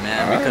in here,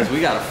 man, because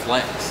we gotta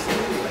flex.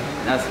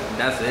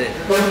 That's it.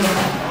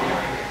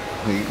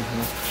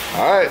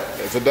 All right,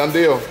 it's a done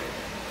deal.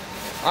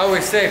 I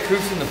always say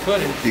proof's in the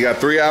pudding. You got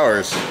 3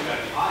 hours.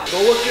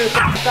 Go look at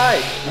the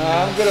side.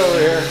 I'm good over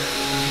here.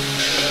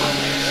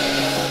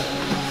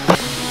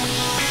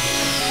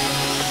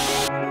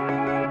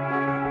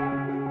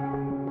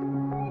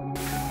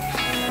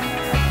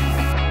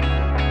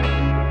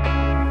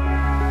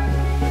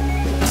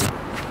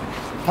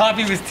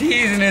 Poppy was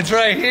teasing, it's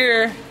right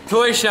here.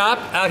 Toy shop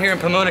out here in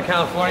Pomona,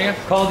 California.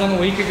 Called them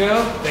a week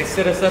ago. They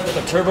set us up with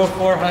a Turbo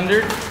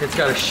 400. It's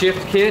got a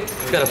shift kit.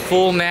 It's got a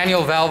full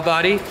manual valve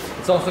body.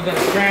 It's also got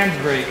a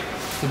trans brake.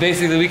 So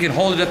basically we can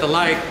hold it at the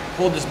light,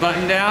 hold this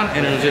button down,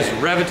 and it'll just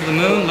rev it to the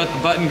moon, let the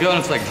button go, and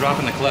it's like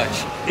dropping the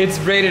clutch. It's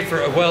rated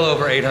for well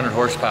over 800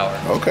 horsepower.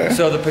 Okay.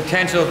 So the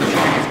potential of the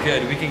train is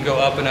good. We can go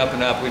up and up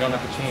and up. We don't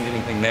have to change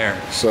anything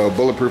there. So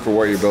bulletproof for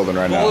what you're building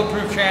right now.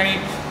 Bulletproof tranny,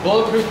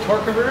 bulletproof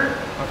torque converter.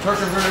 A torque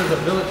converter is a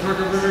billet torque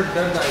converter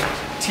done by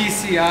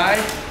TCI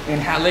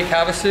in Lake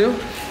Havasu.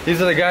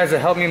 These are the guys that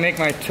helped me make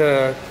my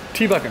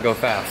T-bucket go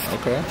fast.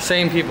 Okay.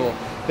 Same people.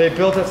 They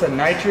built us a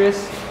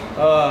nitrous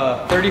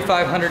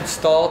 3500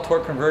 stall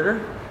torque converter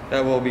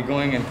that we'll be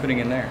going and putting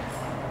in there.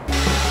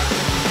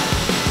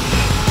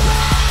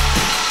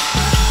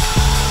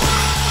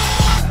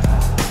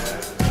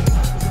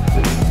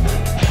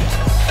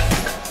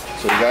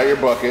 So you got your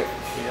bucket.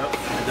 Yep.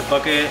 The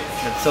bucket,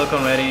 the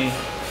silicone ready,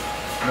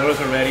 motors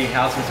are ready,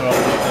 housings are all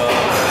hooked up,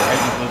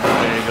 everything's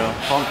ready to go.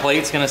 Front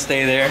plate's gonna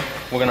stay there.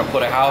 We're gonna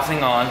put a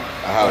housing on.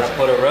 housing. We're gonna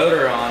put a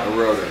rotor on. A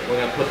rotor. We're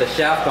gonna put the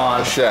shaft on.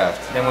 The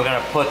shaft. Then we're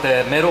gonna put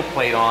the middle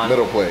plate on.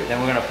 Middle plate. Then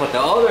we're gonna put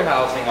the other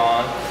housing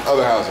on.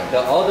 Other housing.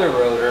 The other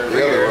rotor.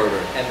 The other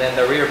rotor. And then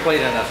the rear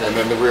plate, and that's it. And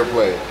then the rear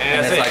plate.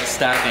 And it's like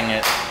stacking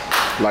it.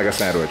 Like a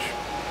sandwich.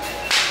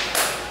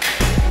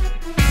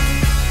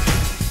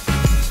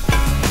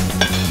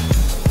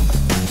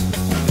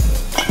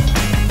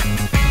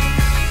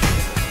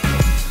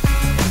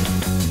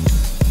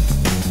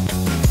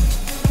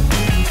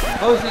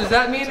 Oh, so does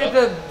that mean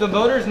that the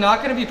motor's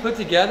not going to be put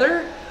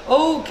together?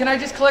 Oh, can I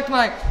just collect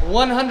my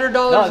 $100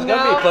 now? No, it's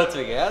gonna be put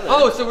together.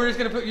 Oh, so we're just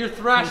gonna put, you're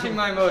thrashing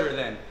my motor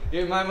then.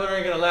 My motor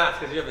ain't gonna last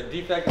because you have a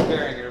defective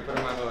bearing you're gonna put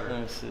in my motor.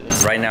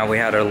 Right now we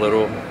had a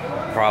little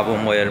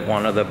problem with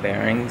one of the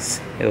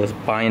bearings. It was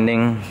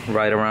binding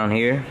right around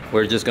here.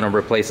 We're just gonna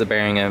replace the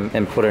bearing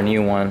and put a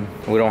new one.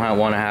 We don't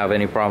want to have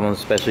any problems,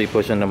 especially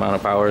pushing the amount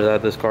of power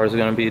that this car is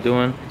gonna be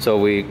doing. So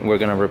we're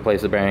gonna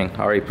replace the bearing.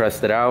 I already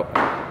pressed it out.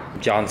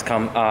 John's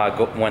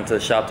went to the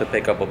shop to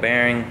pick up a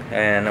bearing,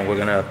 and we're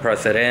gonna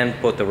press it in,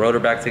 put the rotor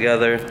back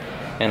together,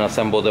 and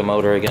assemble the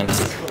motor again.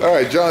 All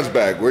right, John's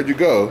back. Where'd you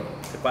go?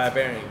 To buy a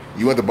bearing.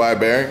 You went to buy a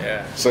bearing?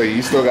 Yeah. So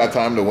you still got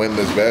time to win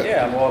this bet?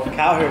 Yeah, well, if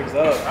Cal hooks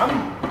up,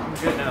 I'm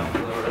good now.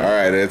 All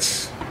right,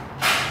 it's...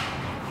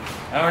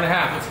 Hour and a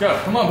half, let's go.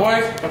 Come on,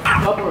 boys. Up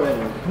already.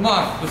 Come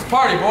on, let's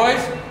party, boys.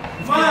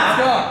 Let's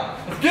go.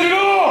 Let's get it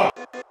on.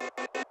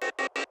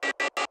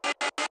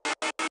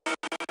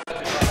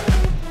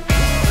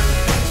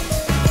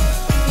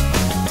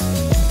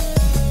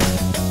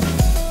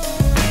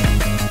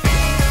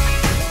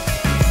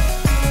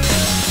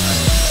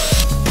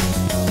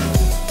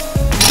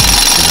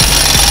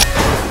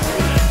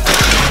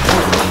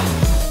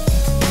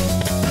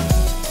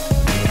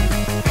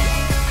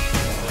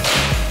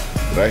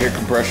 Did I hear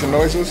compression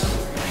noises?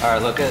 All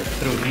right, look at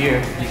through here.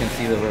 You can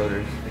see the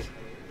rotors.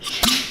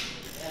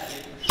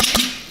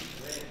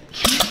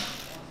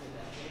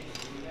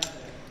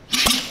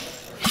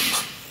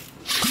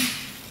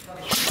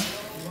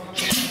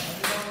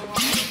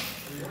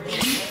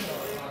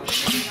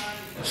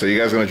 So you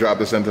guys gonna drop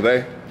this in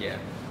today? Yeah.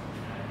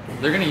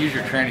 They're gonna use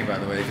your tranny, by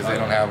the way, because they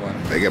don't have one.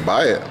 They can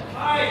buy it.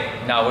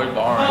 No, we're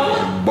borrowing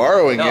it.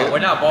 Borrowing No, it? we're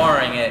not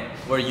borrowing it.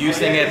 We're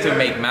using it to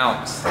make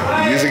mounts.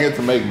 Using it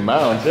to make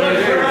mounts.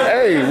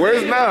 Hey,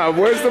 where's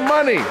the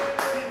money?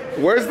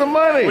 Where's the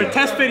money? We're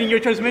test fitting your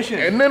transmission.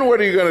 And then what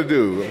are you gonna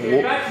do?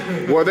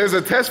 Well, there's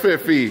a test fit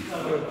fee.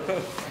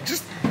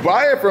 Just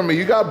buy it from me.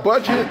 You got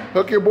budget.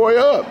 Hook your boy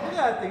up.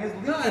 That thing is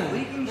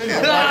leaking. I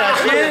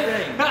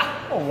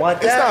don't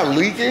want It's not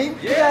leaking.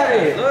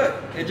 Yeah, look,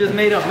 it just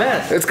made a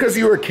mess. It's because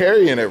you were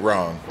carrying it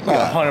wrong.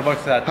 $100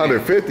 for that.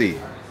 150.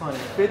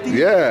 150?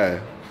 Yeah.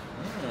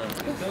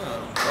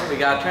 Well, we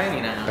got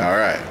training now. All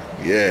right.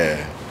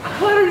 Yeah.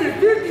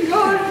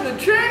 $150 for the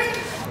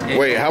tranny?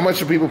 Wait, how much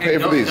do people pay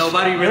for these?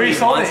 Nobody really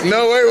sold wants it.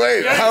 No,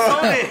 wait.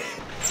 Sold it.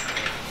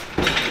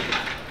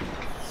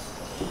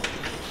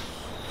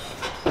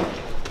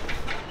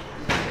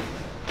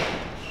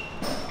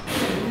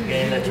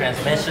 Getting the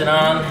transmission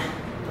on,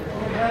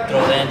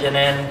 throw the engine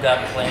in,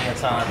 got playing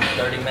it's on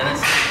 30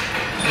 minutes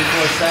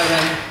before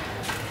 7,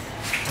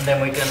 and then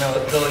we can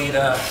go eat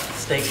a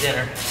steak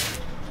dinner.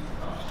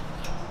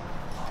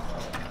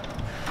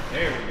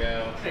 There we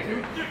go.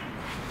 Okay.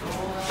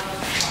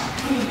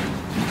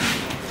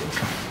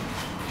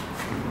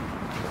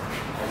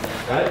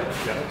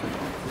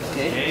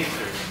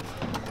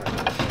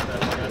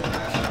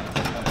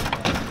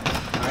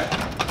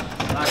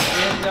 Lock it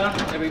in, John.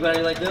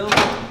 Everybody like this?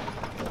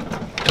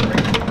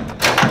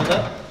 Hold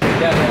up.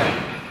 Yeah.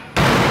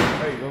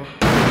 There you go.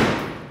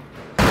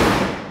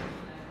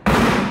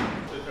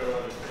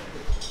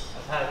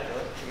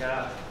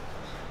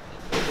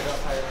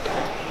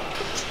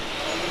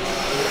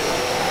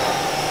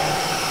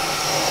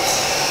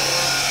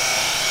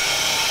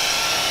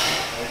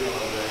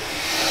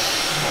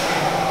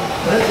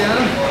 Put it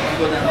down.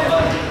 Go down.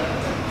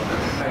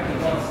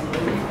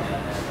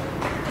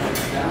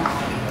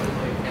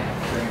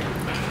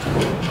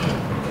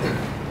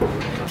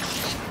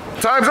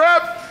 Time's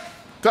up!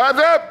 Time's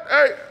up!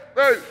 Hey!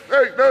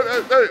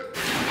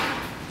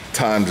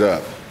 Time's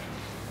up.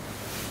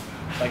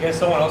 I guess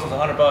someone else was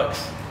 $100.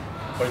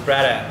 Where's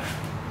Brad at?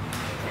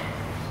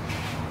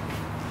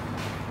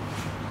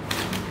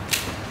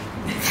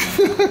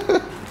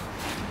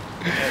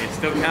 Hey, it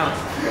still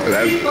counts.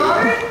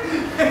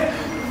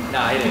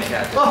 Nah, he didn't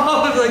catch it. Oh,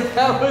 I was like,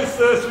 that was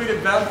so sweet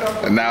and bounced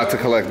off. And now to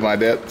collect my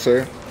debt,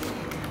 sir.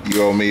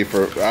 You owe me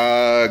for,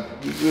 I'll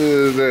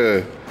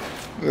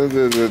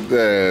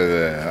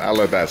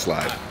let that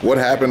slide. What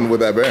happened with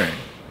that bearing?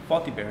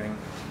 Faulty bearing.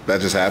 That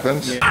just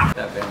happens? Yeah.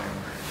 That bearing.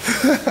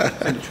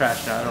 It's in the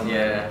trash now. I don't know.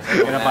 Yeah.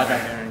 Forget about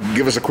that bearing.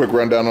 Give us a quick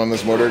rundown on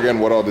this motor again.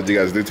 What all did you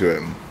guys do to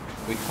it?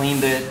 We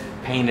cleaned it,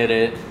 painted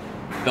it,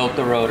 built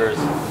the rotors,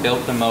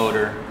 built the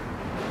motor,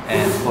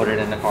 and put it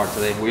in the car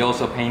today. We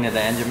also painted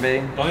the engine bay.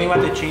 The only thing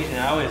we have to change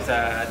now is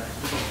that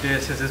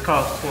this is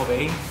called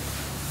 12A.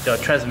 The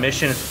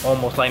transmission is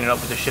almost lining up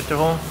with the shifter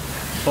hole,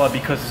 but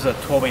because it's a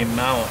 12A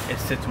mount, it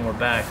sits more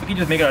back. We can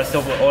just make it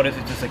ourselves with all this.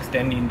 It's just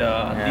extending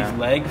these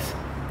legs,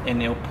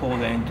 and it'll pull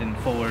the engine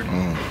forward.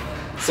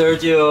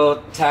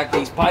 Sergio tacked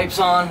these pipes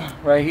on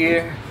right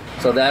here,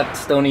 so that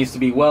still needs to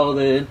be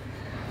welded.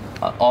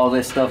 All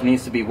this stuff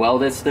needs to be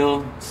welded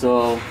still,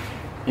 so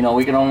you know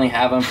we can only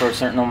have them for a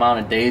certain amount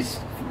of days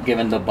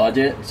given the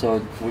budget. So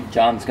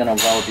John's gonna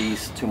weld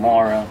these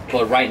tomorrow,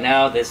 but right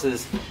now this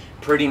is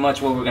pretty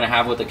much what we're gonna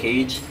have with the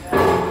cage,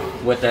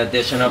 with the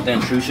addition of the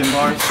intrusion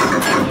bars. We're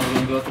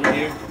gonna go through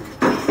here.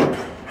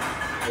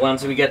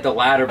 Once we get the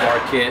ladder bar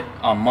kit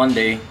on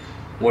Monday,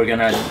 we're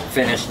gonna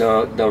finish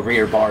the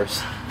rear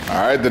bars.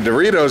 All right, the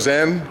Doritos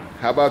in.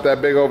 How about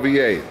that big old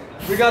V8?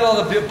 We got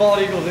all the bald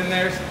eagles in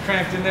there,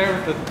 cranked in there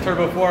with the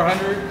Turbo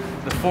 400,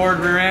 the Ford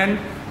rear end.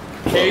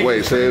 Cage,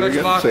 Wait, say it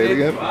again. Say it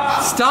again.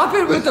 Stop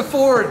it with the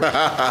Ford.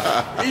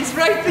 He's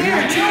right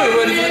there too.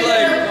 What is it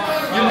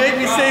like? You make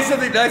me say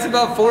something nice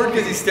about Ford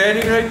because he's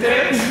standing right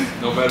there?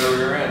 No better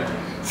rear end.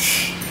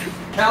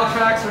 Cal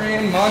tracks are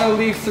in, mono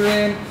leafs are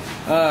in,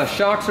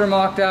 shocks are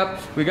mocked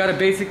up. We got to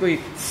basically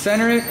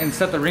center it and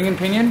set the ring and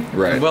pinion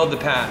and weld the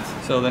pads.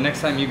 So the next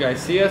time you guys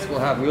see us, we'll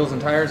have wheels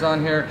and tires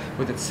on here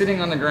with it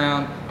sitting on the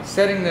ground,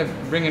 setting the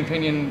ring and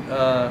pinion,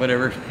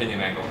 whatever. Pinion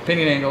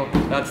angle,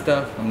 that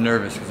stuff. I'm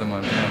nervous because I'm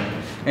on camera.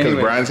 Because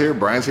Anyway,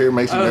 Brian's here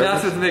makes you nervous?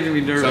 that's what's making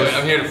me nervous. So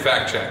I'm here to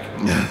fact check.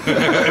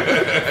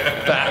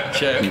 Fact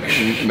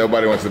check.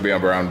 Nobody wants to be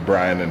on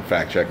Brian in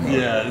fact check mode.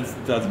 Yeah,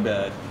 that's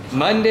bad.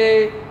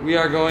 Monday, we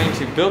are going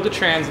to build the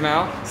trans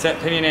mount, set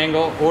pinion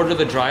angle, order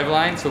the drive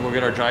line, so we'll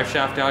get our drive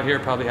shaft out here,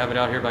 probably have it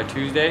out here by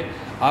Tuesday.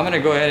 I'm gonna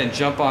go ahead and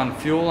jump on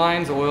fuel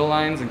lines, oil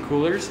lines, and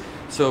coolers.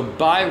 So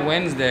by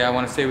Wednesday, I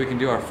wanna say we can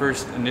do our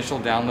first initial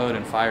download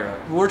and fire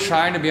up. We're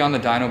trying to be on the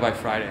dyno by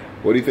Friday.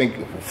 What do you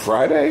think,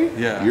 Friday?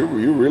 Yeah. You're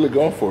really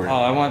going for it.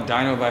 Oh, I want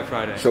dyno by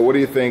Friday. So what do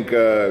you think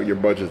your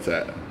budget's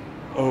at?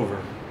 Over.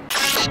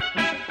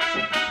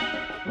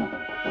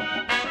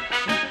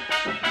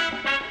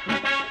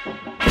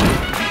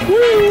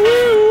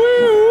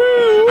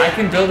 I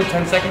can build a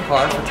 10-second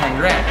car for 10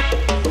 grand.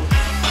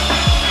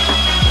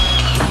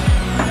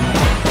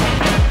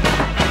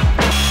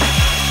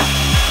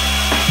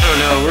 I don't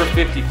know, we're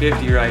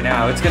 50-50 right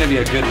now. It's gonna be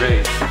a good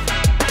race.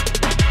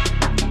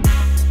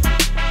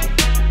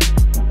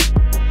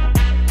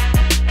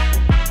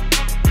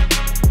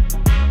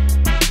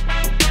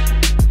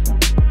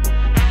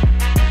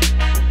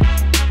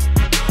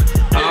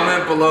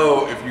 Comment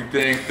below if you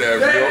think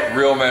that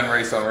real men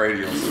race on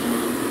radials.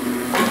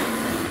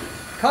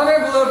 Comment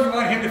below if you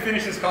want him to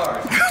finish his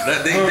cars.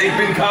 They've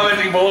been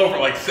commenting below for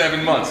like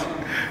 7 months.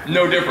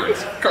 No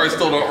difference. Cars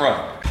still don't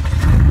run.